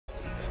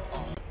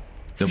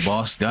The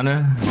boss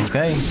gunner.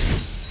 Okay.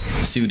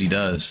 Let's see what he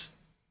does.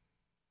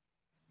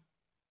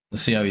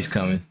 Let's see how he's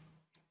coming.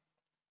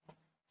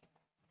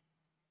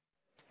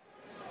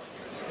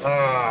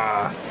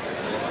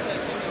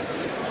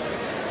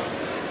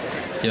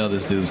 See how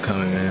this dude's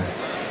coming, man.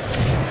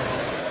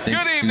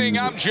 Good evening,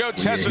 I'm Joe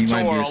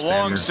Tessitore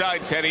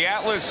alongside Teddy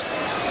Atlas.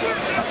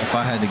 If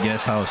I had to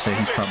guess, I would say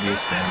he's probably a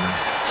spammer.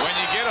 When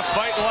you get a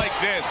fight like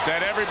this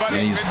that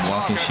everybody's been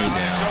walking shit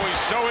down. It's always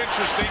so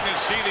interesting to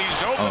see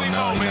these opening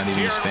moments he's not even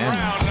here in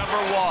round number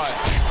 1.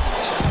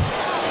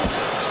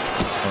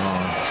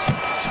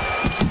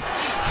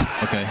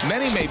 Okay.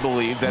 Many may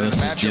believe that in a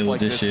matchup like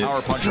this,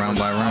 power puncher round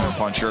by round. Power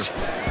puncher,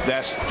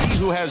 that he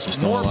who has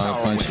more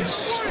power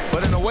wins.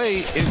 But in a way,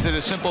 is it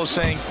as simple as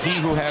saying he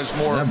who has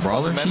more? Is that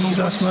brawler cheese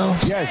I smell?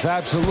 Yes,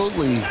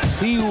 absolutely.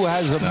 He who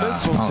has a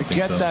mental to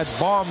get that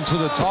bomb to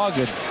the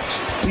target,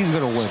 he's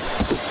gonna win.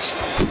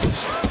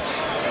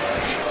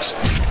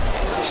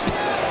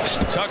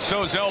 Tucks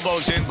those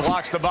elbows in,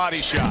 blocks the body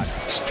shot.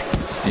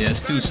 Yeah,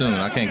 it's too soon.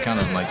 I can't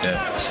counter him like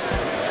that.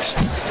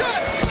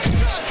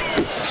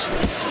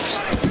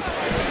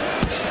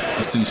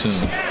 It's too soon.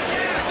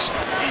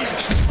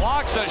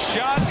 Blocks a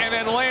shot and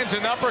then lands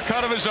an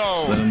uppercut of his own.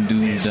 Just let him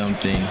do his dumb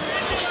thing.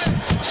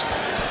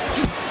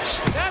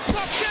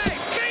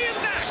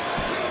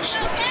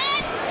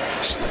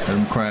 Let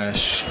him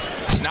crash.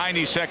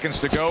 90 seconds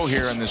to go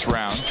here in this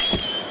round.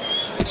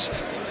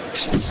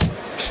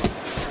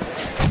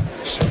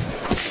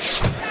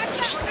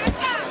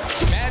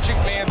 Magic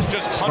Man's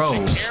just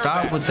punching. Bro,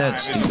 stop with that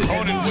stupid head. His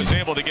opponent was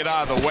able to get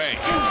out of the way.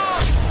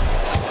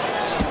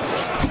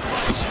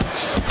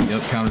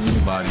 Yep, counter to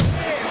the body.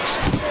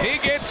 He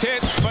gets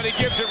hit, but he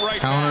gives it right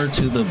counter back.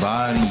 To the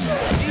body.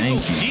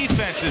 Thank you.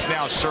 Defense is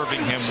now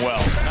serving him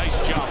well. Nice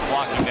job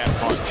blocking that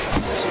punch.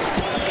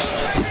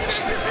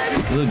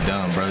 You look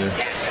dumb, brother.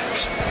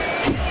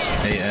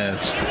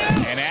 AF.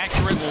 An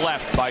accurate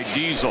left by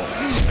Diesel.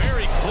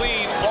 Very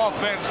clean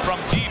offense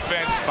from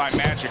defense by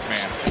Magic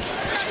Man.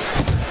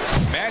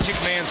 Magic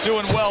Man's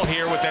doing well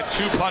here with that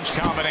two-punch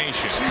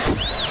combination.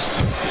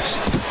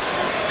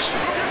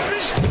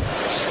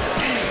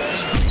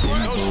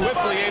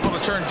 Swiftly able to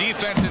turn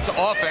defense into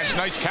offense.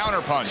 Nice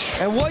counter punch.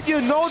 And what you're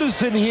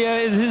noticing here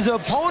is his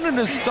opponent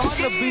is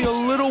starting to be a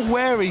little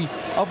wary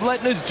of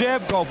letting his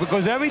jab go,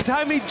 because every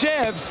time he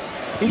jabs,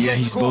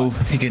 he's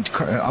both. He could.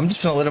 I'm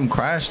just gonna let him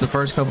crash the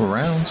first couple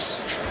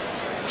rounds,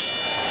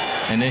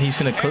 and then he's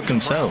gonna cook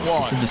himself.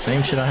 This is the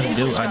same shit I had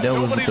to do. I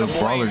dealt with the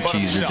brawler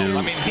cheeser dude.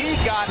 I mean,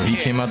 he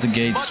came out the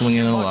gate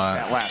swinging a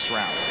lot.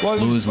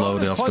 Blew his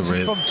load off the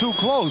rip. From too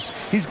close.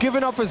 He's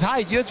giving up his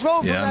height. You're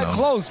throwing from that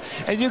close,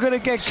 and you're going to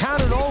get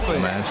counted over.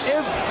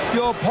 If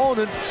your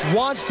opponent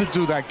wants to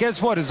do that,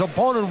 guess what? His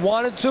opponent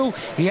wanted to.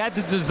 He had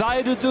the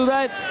desire to do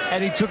that,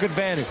 and he took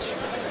advantage.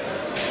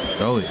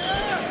 Throw it.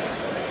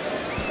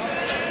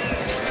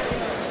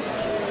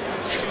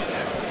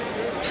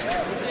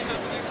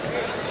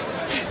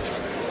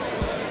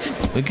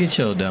 Look at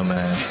your dumb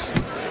ass.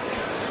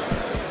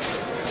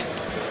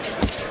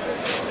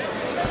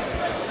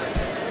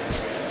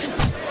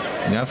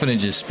 You're not finna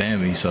just spam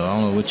me, so I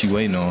don't know what you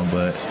waiting on,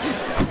 but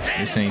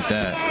this ain't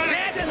that.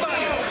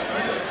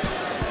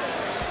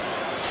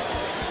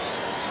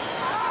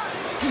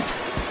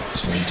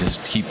 So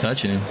just keep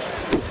touching him.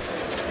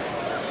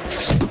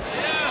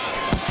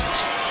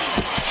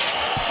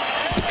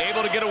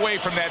 Able to get away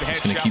from that head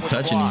shot. Just gonna keep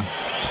touching him.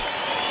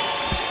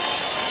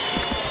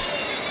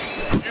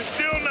 You're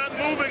still not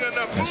moving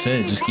enough. That's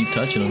it. Just keep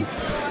touching him.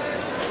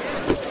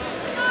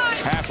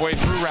 Halfway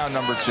through round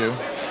number 2.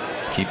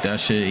 Keep that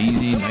shit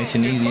easy, nice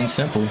and easy and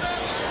simple.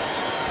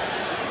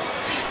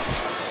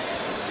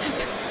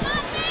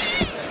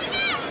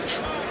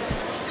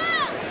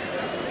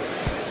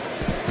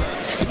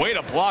 Way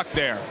to block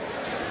there.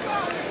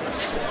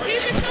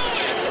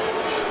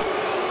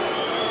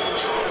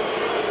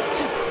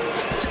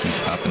 Just keep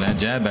popping that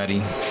jab at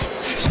him.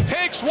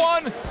 Takes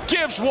one,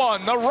 gives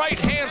one. The right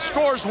hand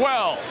scores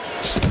well.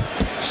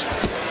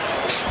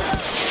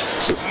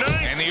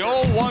 And the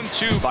old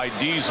 1-2 by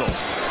Diesel.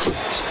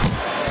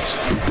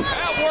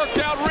 That worked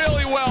out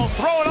really well.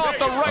 Throwing off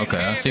the right.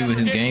 Okay, I see what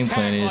his game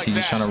plan is. He's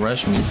just trying to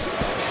rush me.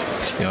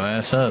 Yo,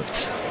 ass up.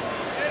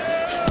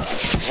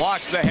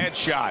 Blocks the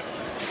headshot.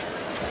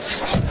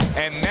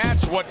 And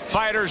that's what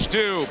fighters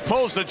do.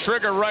 Pulls the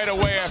trigger right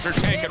away after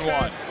taking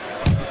one.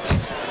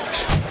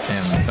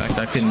 Damn, the fact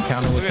I couldn't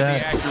counter with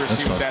that,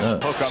 that's fucked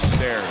up. Hook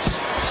upstairs.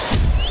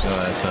 Yo,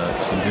 ass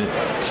up, stupid.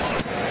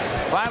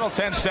 Final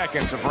 10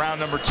 seconds of round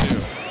number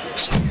 2.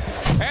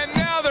 And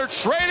now they're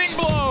trading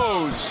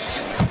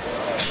blows.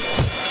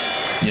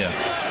 Yeah.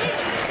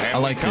 I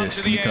like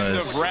this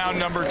because round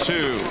number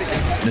 2.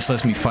 This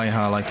lets me fight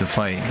how I like to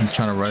fight. He's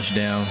trying to rush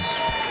down.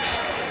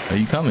 Are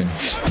you coming,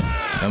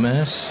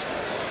 dumbass?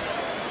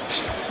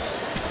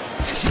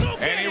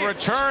 And he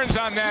returns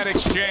on that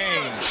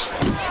exchange.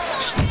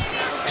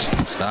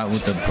 Stop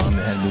with the bum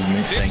head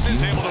movement. Thank you.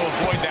 Able to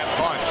avoid that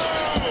punch.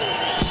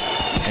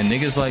 And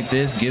niggas like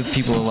this give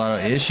people a lot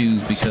of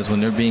issues because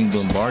when they're being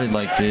bombarded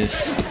like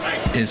this,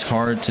 it's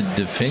hard to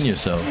defend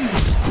yourself.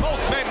 Both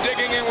men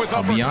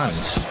I'll be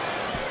honest.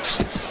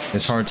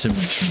 It's hard to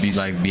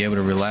be able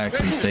to relax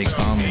and stay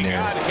calm in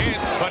there. Hit,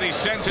 but he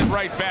sends it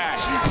right back.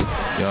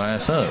 Yo,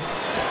 ass up.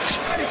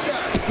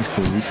 He's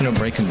cool. We finna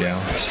break him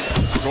down.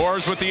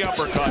 Scores with the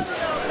uppercut.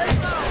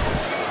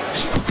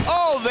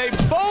 Oh, they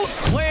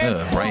both land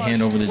right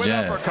hand over the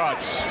jab.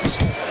 Uppercuts.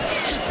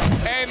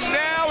 And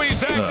now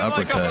he's acting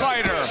like a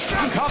fighter.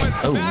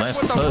 Oh,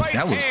 left hook.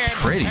 That was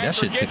pretty. That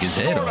shit took his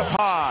head off.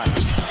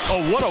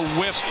 Oh, what a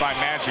whip by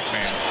Magic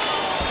Man.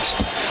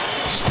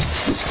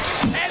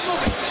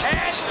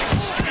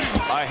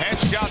 A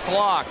headshot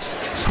blocked.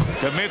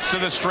 Commits to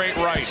the straight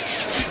right.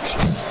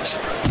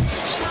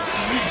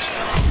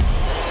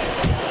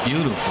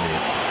 Beautiful.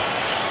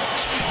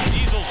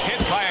 Diesel's hit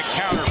by a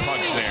counter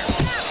punch there.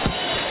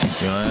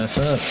 Your ass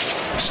up.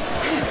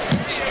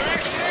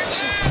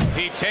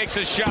 He takes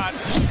a shot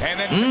and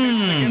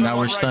then now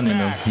we're stunning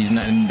him. He's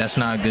not. That's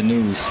not good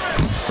news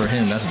for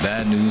him. That's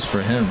bad news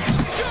for him,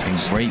 and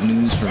great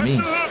news for me.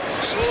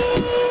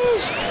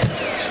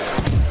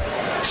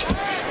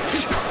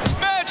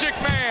 Magic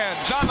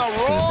Man's on the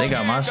roll. If they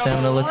got my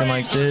stamina looking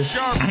like this.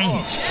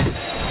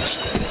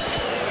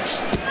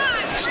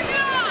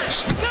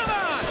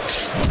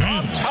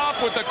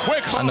 Top with the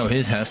quick hook. I know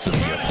his has to be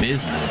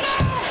abysmal.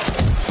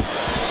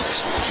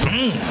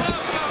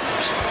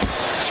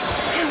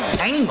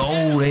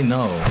 Oh, they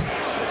know.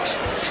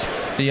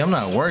 See, I'm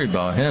not worried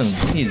about him.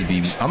 He needs to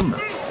be.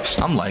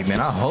 I'm like, man,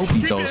 I hope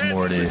he throws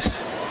more of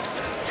this.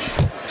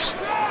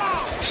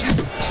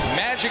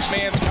 Magic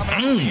Man's coming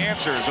up with the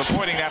answers,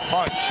 avoiding that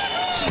punch.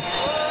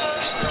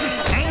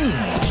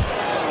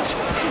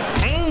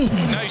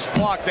 Nice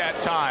block that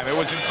time. It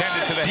was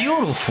intended to the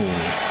beautiful.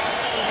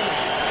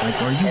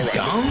 Like, are you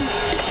dumb?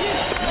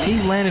 He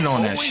landed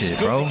on that shit,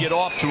 bro. Get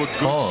off to a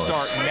good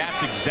start, and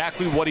that's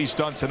exactly what he's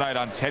done tonight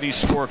on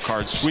Teddy's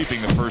scorecard, sweeping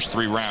the first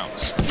 3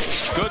 rounds.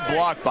 Good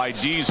block by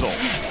Diesel.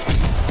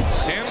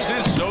 Sims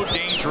is so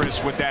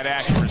dangerous with that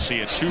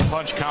accuracy. A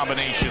 2-punch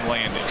combination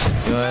landing.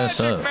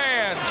 Magic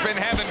Man's been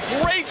having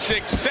great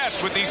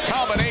success with these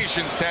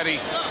combinations, Teddy.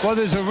 Well,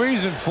 there's a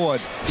reason for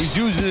it. He's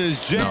using his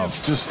jab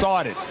to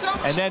start it,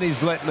 and then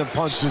he's letting the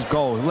punches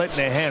go, letting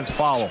their hands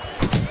follow.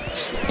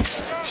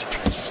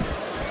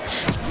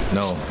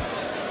 No.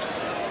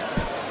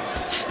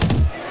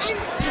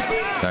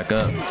 Back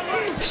up.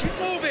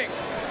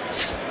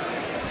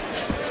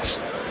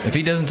 If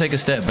he doesn't take a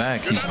step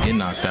back, he's getting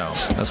knocked out.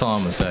 That's all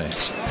I'm gonna say.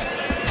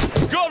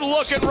 Good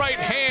looking right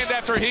hand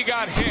after he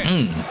got hit.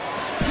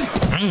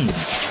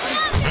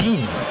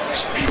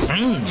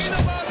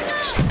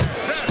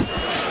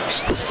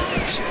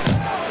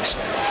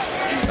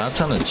 Stop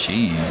trying to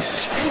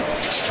cheese.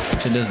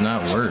 It does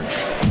not work.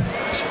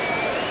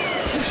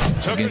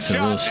 Against a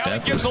real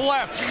stepper.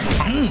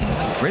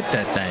 Rip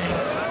that thing.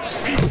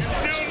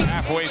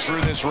 Halfway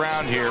through this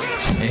round here.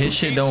 And his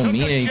shit don't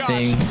mean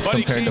anything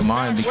compared to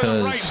mine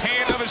because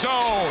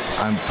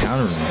I'm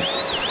countering it.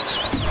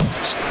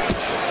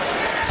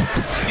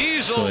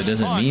 So it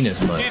doesn't mean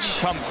as much. Didn't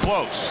come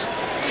close.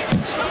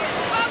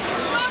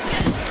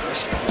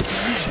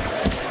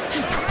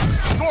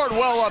 Scored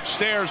well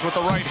upstairs with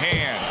the right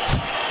hand.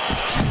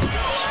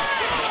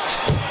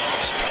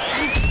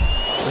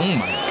 Oh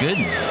my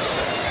goodness.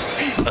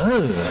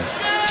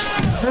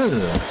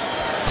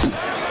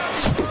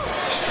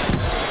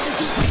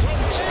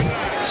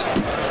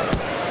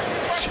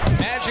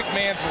 Magic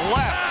Man's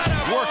left,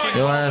 working.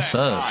 Your ass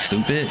up,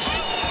 stupid.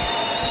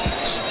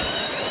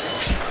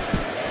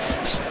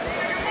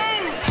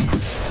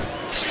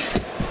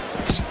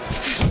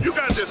 You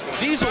got this one.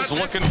 Diesel's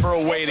looking for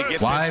a way to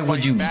get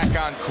this back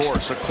on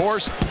course. A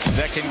course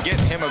that can get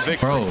him a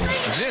victory. Bro,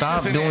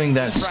 stop doing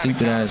that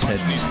stupid ass head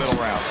movement.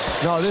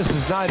 No, this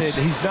is not it.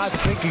 He's not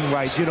thinking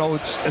right. You know,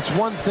 it's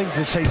one thing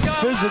to say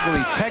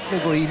physically,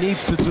 technically, he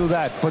needs to do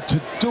that. But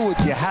to do it,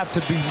 you have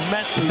to be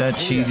mentally that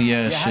cheesy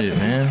ass shit,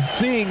 man.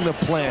 Seeing the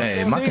plan.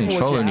 Hey, my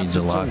controller needs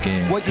to lock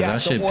in.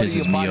 That shit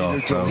pisses me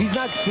off, bro. He's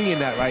not seeing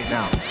that right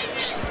now.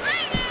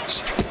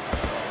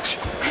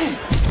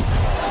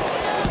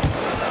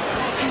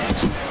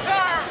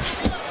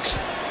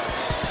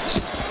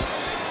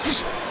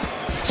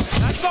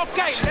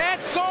 Okay,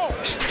 let's go.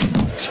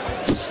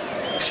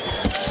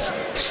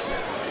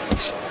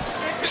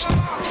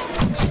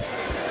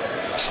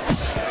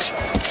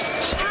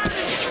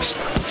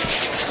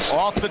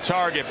 Off the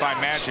target by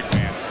Magic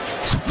Man.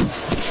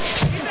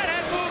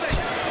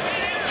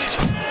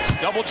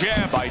 Double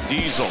jab by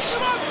Diesel.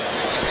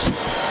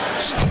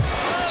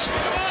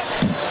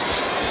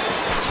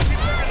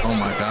 Oh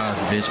my gosh,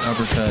 bitch.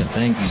 Uppercut.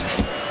 Thank you.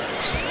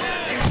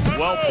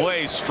 Well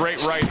placed,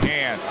 straight right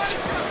hand.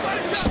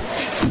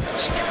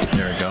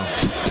 There we go.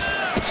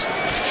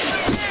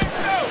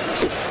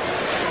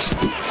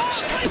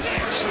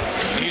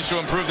 Needs to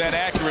improve that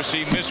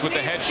accuracy. Missed with the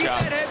headshot.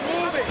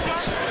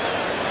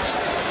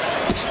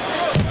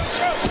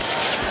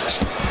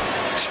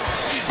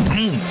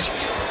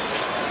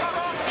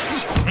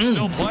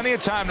 Still plenty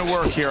of time to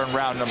work here in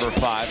round number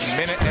 5.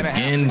 Minute and a half.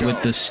 Again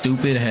with the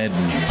stupid head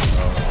movement,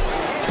 bro.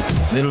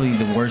 literally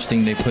the worst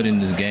thing they put in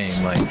this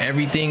game. Like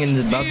everything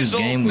about this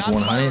game was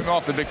 100,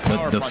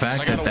 but the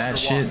fact that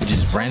shit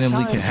just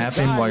randomly can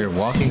happen while you're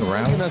walking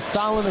around. A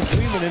solid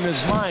agreement in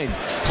his mind.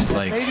 It's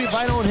like maybe if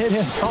I don't hit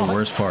him hard, the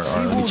worst part. He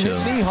won't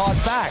hit me hard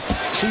back.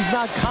 He's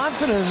not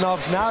confident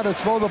enough now to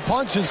throw the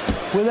punches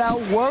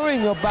without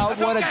worrying about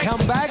what to come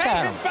back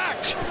at him.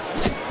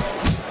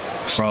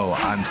 Bro,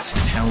 I'm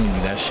telling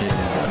you, that shit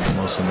is the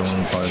most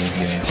annoying part of this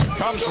game.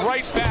 Comes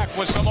right back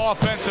with some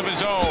offense of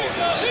his own.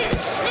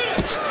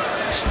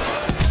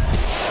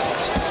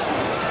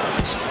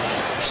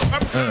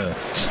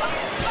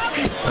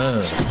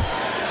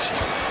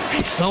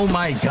 Oh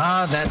my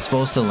God, that's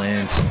supposed to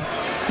land.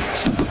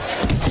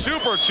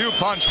 Super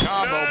two-punch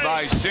combo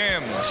by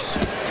Sims.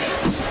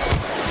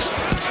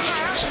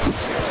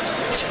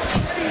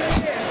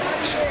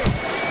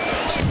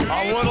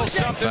 A little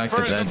something. The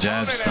fact that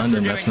jab stunned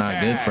him, that's not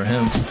good for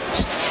him.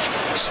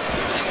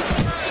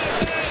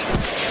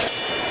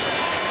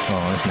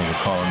 Oh, this nigga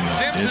calling me.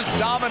 Sims is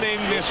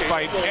dominating this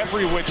fight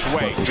every which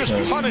way, just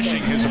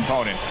punishing his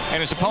opponent,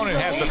 and his opponent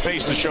has the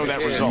face to show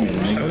that result.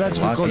 So that's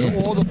because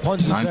all the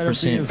punches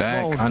 9%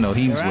 back. I know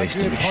he was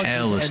wasting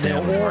hella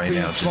stamina right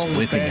now, just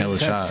whipping hella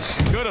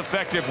shots. Good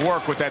effective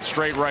work with that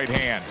straight right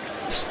hand.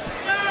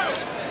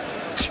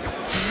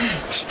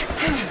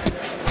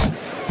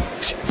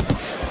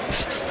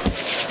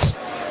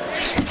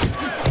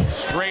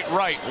 Straight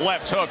right,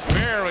 left hook,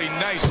 very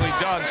nicely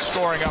done,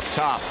 scoring up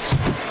top.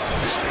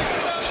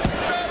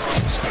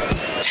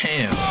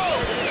 Damn.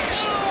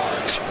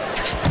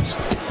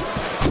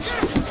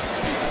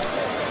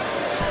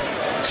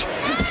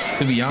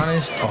 To be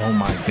honest, oh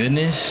my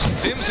goodness.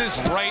 Sims's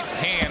right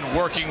hand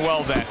working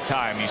well that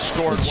time. He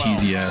scored well.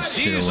 Cheesy ass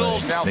shit away.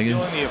 Diesel's now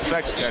feeling the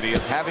effects, Teddy,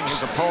 of having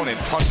his opponent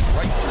punch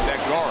right through that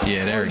guard.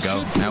 Yeah, there we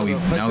go. Now we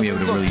able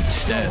to really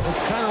step.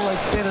 It's kind of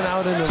like standing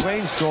out in a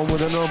rainstorm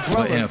with an umbrella.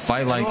 But in a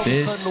fight like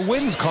this,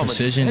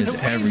 precision is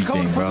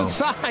everything, bro.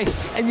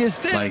 And you're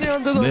standing there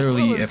under the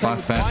literally, if I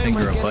fat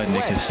finger a button,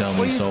 it can sell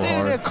me so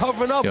hard.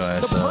 Covering up.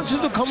 The punches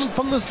are coming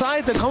from the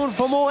side. They're coming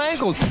from all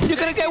angles. You're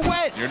gonna get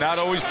wet. You're not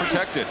always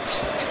protected.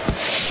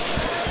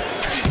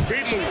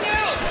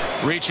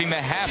 Reaching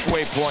the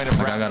halfway point of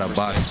I got a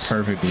box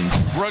perfectly.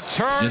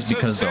 Just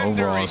because the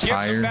overall is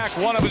higher,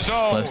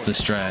 plus the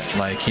strat.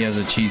 Like, he has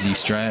a cheesy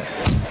strat,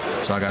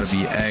 so I got to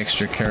be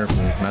extra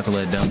careful not to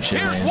let dumb shit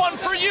land. Here's one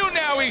for you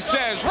now, he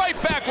says.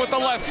 Right back with the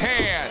left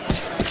hand.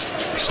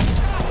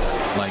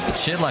 Like,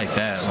 shit like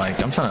that. Like,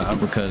 I'm trying to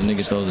uppercut, a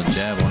nigga throws a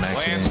jab on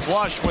accident. Lands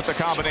flush with the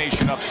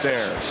combination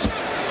upstairs.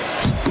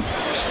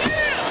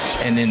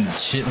 And then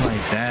shit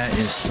like that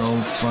is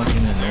so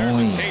fucking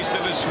annoying. Taste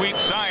of the sweet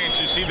science.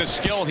 You see the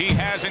skill he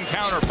has in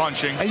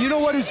counterpunching. And you know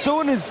what he's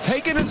doing is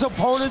taking his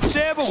opponent's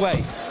jab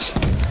away.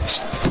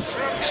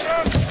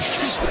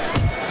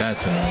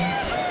 That's annoying.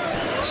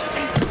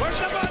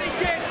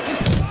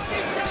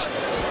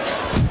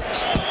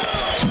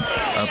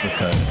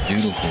 Uppercut,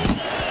 beautiful.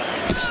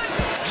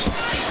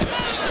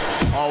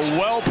 A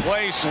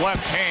well-placed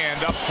left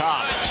hand up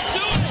top.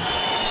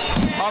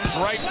 Comes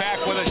right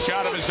back with a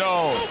shot of his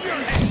own.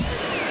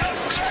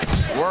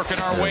 Working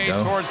our way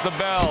towards the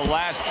bell.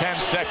 Last 10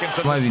 seconds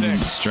of the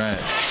sixth.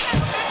 Strat.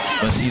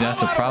 But see, that's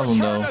the problem,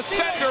 though.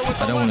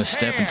 I don't want to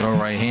step and throw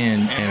right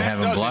hand and have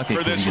him block it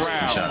because he gets a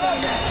free shot.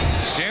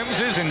 Sims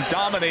is in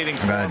dominating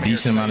form. I got a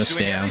decent amount of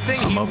stamina.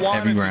 I'm up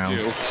every round.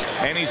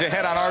 And he's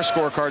ahead on our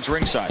scorecards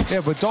ringside.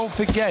 Yeah, but don't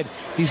forget,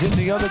 he's in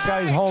the other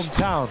guy's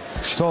hometown.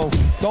 So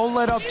don't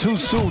let up too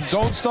soon.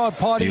 Don't start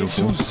partying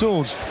too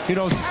soon. You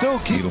know, still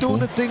keep doing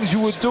the things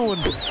you were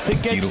doing to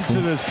get you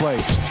to this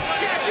place.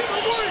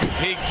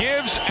 He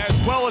gives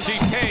as well as he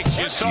takes.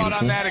 You saw it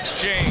on that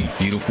exchange.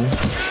 Beautiful.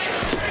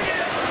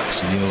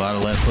 He's doing a lot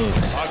of left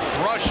hooks. A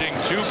crushing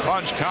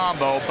two-punch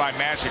combo by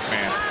Magic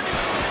Man.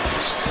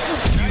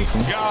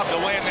 Beautiful. Nice job to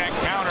land that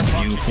counter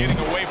punch, getting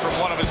away from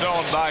one of his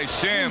own by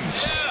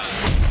Sims.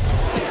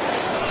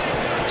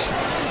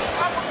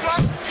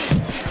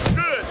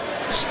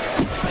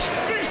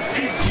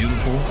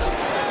 Beautiful.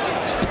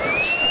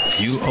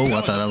 Oh,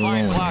 I thought I was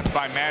on. Blocked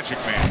by Magic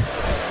Man.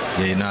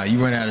 Yeah, nah, you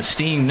run out of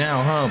steam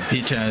now, huh,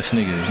 bitch ass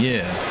nigga?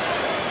 Yeah.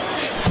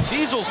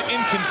 Diesel's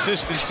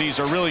inconsistencies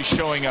are really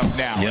showing up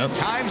now. Yep. At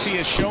times he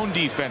has shown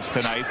defense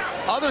tonight.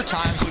 Other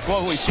times, with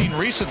what we've seen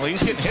recently,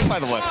 he's getting hit by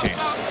the left hand.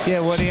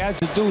 Yeah, what he has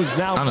to do is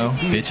now. I know,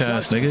 bitch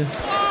ass nigga.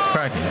 It's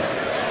cracking.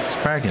 It's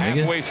cracking, nigga.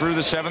 Halfway through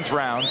the 7th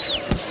round.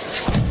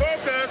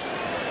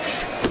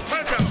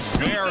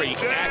 Very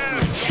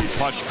accurate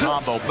two-punch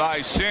combo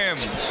by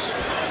Sims.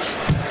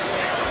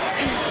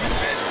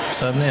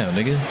 What's up now,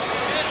 nigga?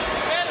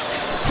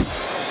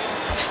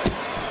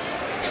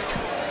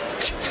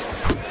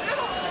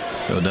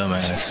 Yo,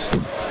 dumbass.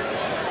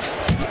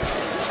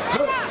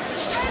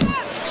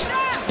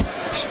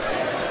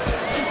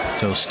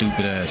 So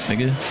stupid ass,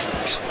 nigga.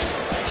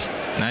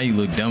 Now you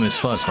look dumb as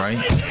fuck, right?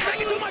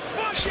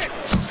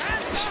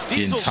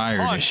 Getting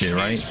tired of shit,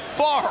 right?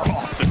 Far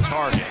off the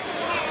target.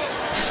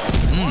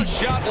 One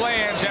shot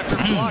lands after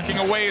blocking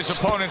away his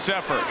opponent's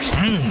effort.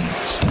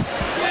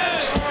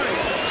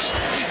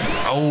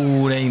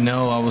 Oh, they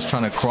know I was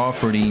trying to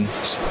Crawford him.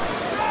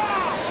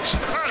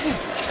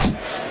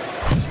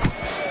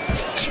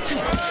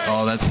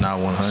 Oh, that's not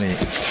 100.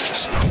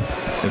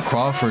 To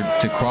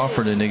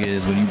Crawford a nigga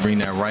is when you bring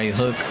that right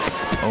hook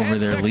over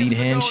their lead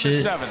hand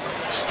shit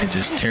and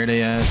just tear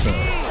their ass up.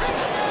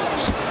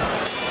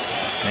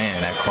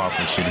 Man, that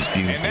Crawford shit is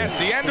beautiful. And that's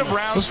the end of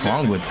round. What's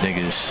wrong with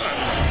niggas?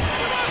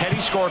 Teddy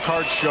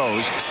scorecard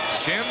shows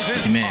Sims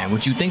is man,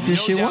 what you think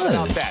this shit was?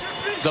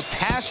 The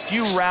past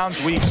few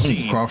rounds we've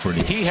seen, Crawford.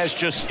 He has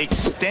just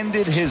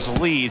extended his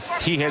lead.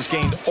 He has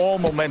gained all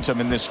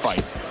momentum in this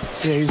fight.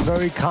 Yeah, he's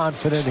very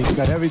confident. He's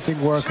got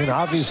everything working.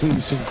 Obviously,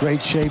 he's in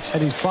great shape,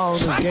 and he's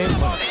following his game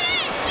plan.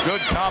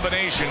 Good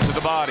combination to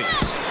the body.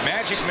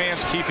 Magic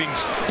Man's keeping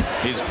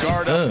his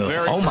guard up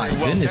very, oh my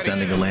goodness, that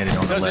nigga landed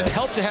on the left. Does it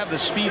help to have the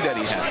speed that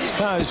he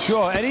has?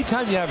 Sure.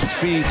 Anytime you have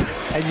speed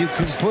and you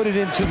can put it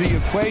into the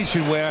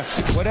equation where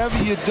whatever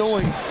you're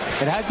doing,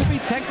 it has to be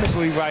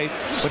technically right,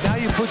 but now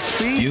you put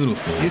speed,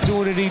 beautiful. You're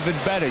doing it even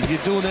better.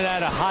 You're doing it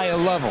at a higher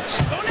level.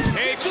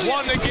 Takes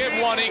one to give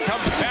one. He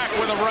comes back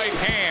with a right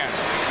hand.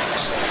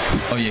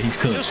 Oh, yeah, he's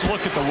cooked. Just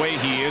look at the way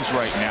he is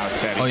right now,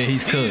 Teddy. Oh, yeah,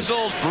 he's cooked.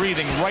 Diesel's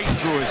breathing right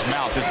through his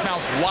mouth. His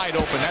mouth's wide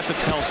open. That's a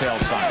telltale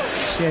sign.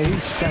 Yeah,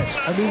 he's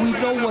special. I mean, we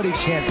know what he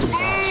can't do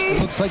now.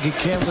 It looks like he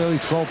can't really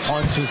throw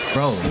punches.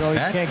 Bro, you know, he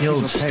back can't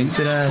your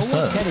stupid ass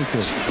up. What can he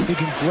do? He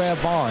can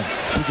grab on.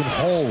 He can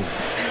hold.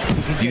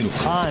 He can get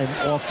time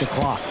off the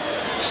clock.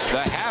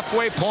 The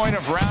halfway point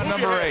of round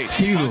number 8.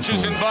 Beautiful.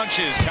 Punches and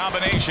bunches.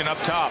 Combination up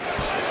top.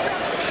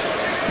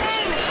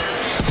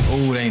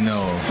 Oh, they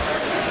know.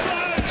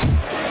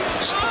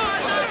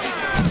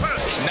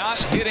 Not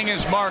hitting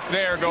his mark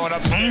there, going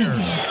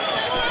upstairs.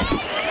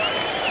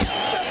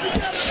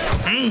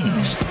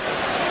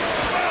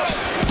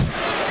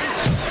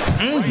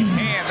 Right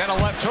hand, then a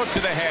left hook to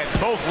the head.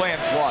 Both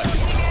land flush.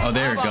 Oh,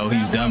 there we go.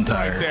 He's dumb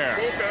tired. Right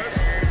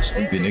there.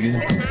 Stupid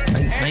nigga.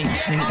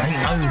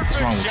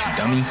 What's wrong with you,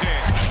 dummy?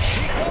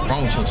 What's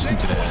wrong with your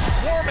stupid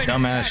ass?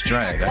 Dumbass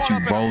drag. Got you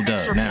rolled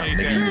up now.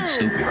 Nigga, you look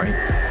stupid, right?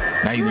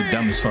 Now you look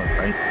dumb as fuck,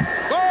 right?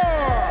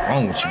 What's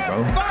wrong with you,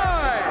 bro?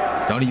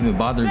 Don't even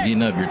bother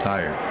getting up. You're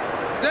tired.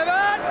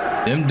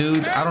 Them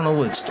dudes, I don't know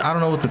what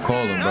to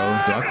call them, bro.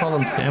 Do I call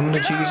them stamina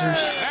cheesers?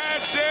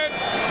 That's it.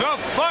 The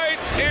fight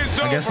is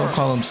over. I guess I'll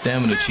call them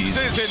stamina cheesers.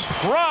 This is in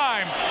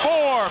prime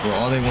form. Well,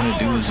 all they want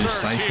to do is just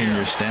siphon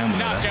your stamina.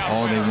 That's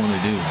all they want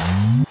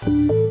to do.